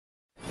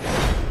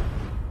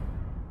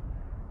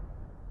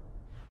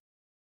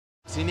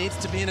He needs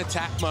to be in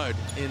attack mode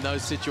in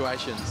those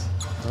situations.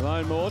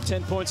 Malone Moore,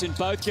 10 points in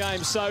both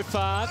games so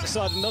far.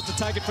 Decided not to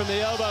take it from the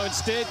elbow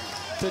instead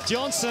to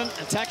Johnson,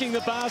 attacking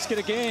the basket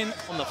again.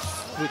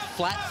 With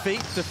flat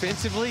feet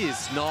defensively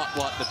is not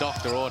what the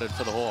doctor ordered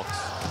for the Hawks.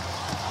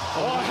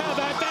 Oh, how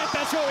about that?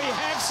 That's what we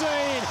have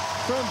seen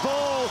from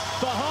Ball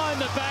behind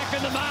the back,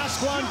 and the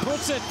masked one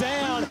puts it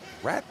down.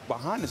 Rat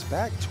behind his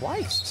back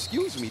twice.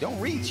 Excuse me, don't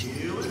reach.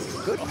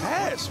 Good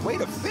pass. Way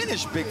to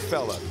finish, big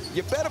fella.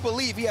 You better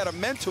believe he had a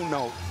mental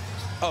note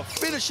of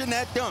finishing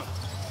that dunk,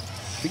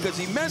 because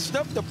he messed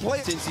up the play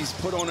since he's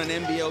put on an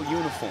NBL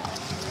uniform.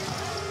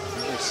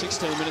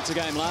 16 minutes a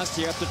game last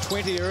year, up to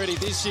 20 already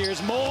this year.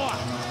 Is more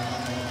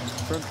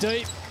from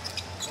deep.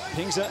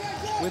 Pings it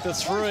with a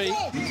three.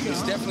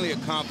 It's definitely a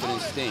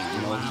confidence thing,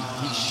 you know.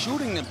 He's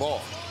shooting the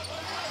ball,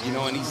 you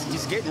know, and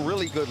he's getting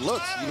really good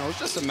looks. You know, it's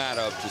just a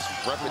matter of just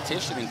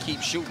repetition and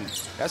keep shooting.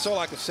 That's all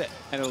I can say.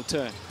 And it'll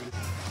turn.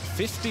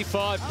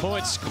 55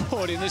 points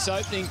scored in this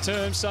opening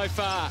term so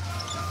far.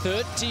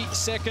 30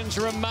 seconds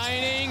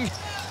remaining.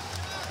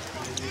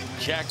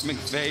 Jack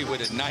McVeigh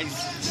with a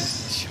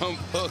nice jump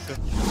hook.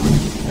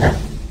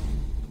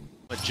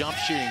 A jump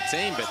shooting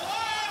team, but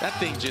that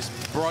thing just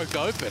broke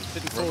open.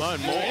 Didn't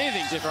Ramon Moore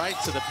anything different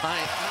to the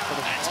paint for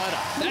the fighter.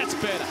 That's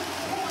better.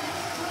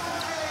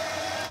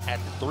 At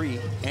the three,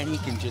 and he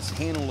can just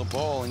handle the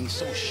ball, and he's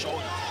so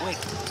short and quick.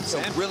 It's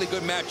a really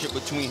good matchup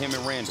between him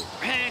and Randall.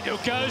 Randall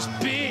goes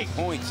big.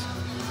 Points.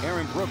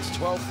 Aaron Brooks,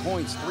 12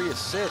 points, 3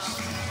 assists.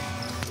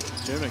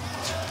 Jimmy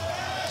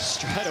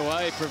straight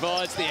away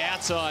provides the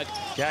outside.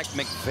 Jack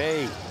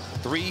McVeigh,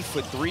 3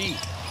 for 3.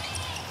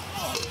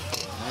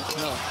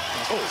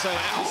 So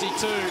easy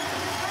too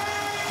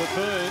for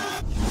Boone.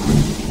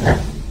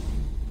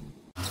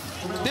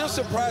 They'll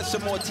surprise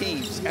some more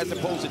teams as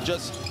opposed to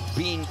just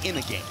being in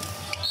a game.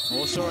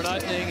 Moore saw an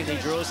opening and he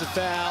draws the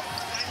foul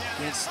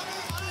against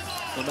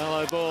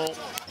LaMelo Ball.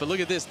 But look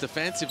at this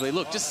defensively.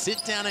 Look, just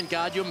sit down and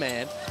guard your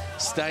man.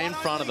 Stay in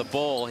front of the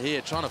ball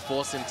here, trying to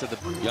force him to the...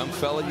 Young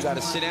fella, you got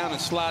to sit down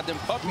and slide them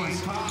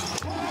puppies. Oh,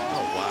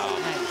 wow.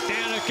 And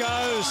down it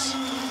goes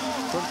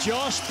from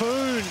Josh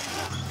Boone.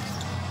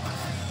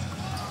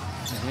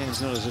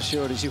 He's not as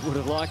assured as you would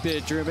have liked there,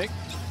 Drimick.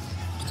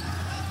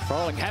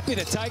 Froling happy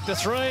to take the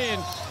three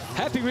and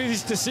happy with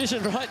his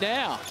decision right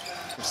now.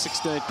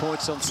 16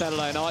 points on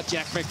Saturday night,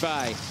 Jack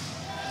McVeigh.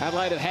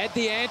 Adelaide have had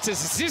the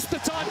answers. Is this the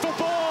time for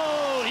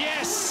Ball?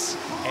 Yes!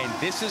 And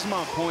this is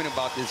my point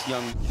about this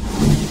young...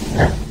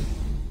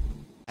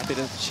 Happy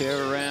to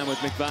share around with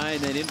McVeigh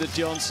and then into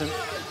Johnson.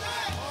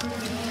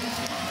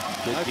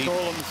 No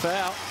call on the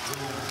foul.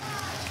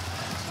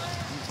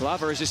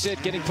 Glover, as you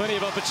said, getting plenty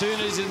of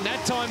opportunities, and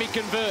that time he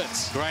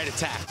converts. Great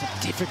attack.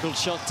 It's a difficult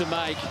shot to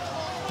make.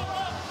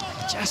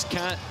 Just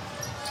can't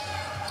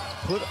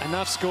put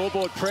enough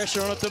scoreboard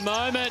pressure on at the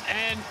moment,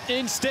 and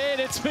instead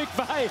it's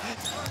McVeigh.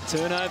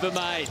 Turnover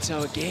made.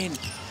 So again,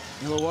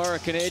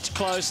 Illawarra can edge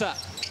closer.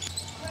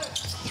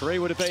 Three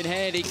would have been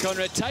handy.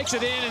 Conrad takes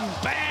it in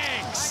and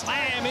bang!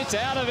 Slam, it's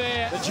out of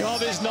there. The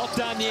job is not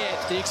done yet.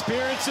 The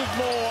experience of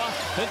Moore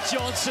and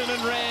Johnson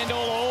and Randall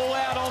all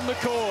out on the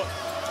court.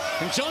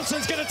 And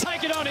Johnson's going to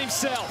take it on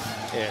himself.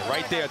 Yeah,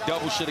 right there, a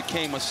double should have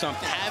came or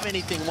something. Have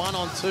anything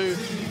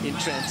 1-on-2 in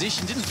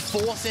transition, didn't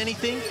force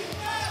anything.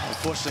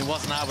 Unfortunately,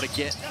 wasn't able to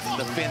get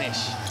the finish.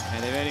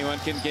 And if anyone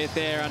can get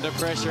there under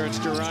pressure, it's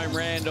Jerome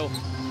Randall.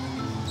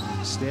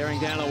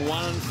 Staring down a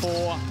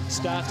 1-4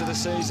 start to the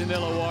season,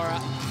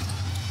 Illawarra.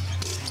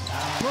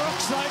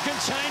 Brooks, though, can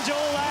change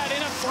all that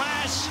in a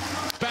flash.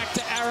 Back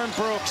to Aaron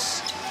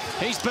Brooks.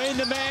 He's been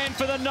the man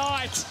for the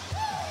night.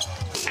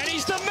 And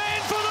he's the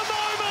man for the moment.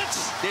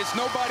 There's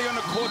nobody on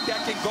the court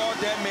that can guard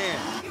that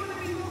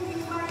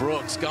man.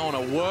 Brooks going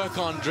to work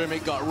on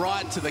Drimick, got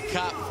right to the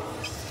cup,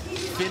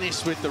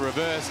 finished with the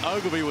reverse.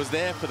 Ogilvy was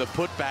there for the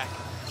putback.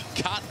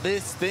 Cut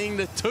this thing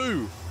to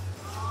 2.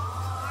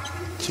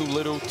 Too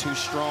little, too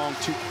strong,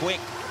 too quick.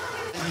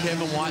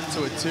 Kevin White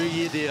to a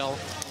 2-year deal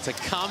to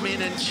come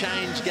in and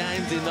change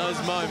games in those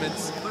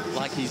moments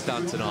like he's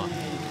done tonight.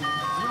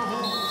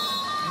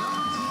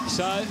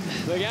 So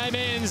the game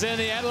ends and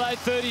the Adelaide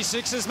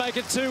 36ers make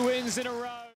it 2 wins in a row.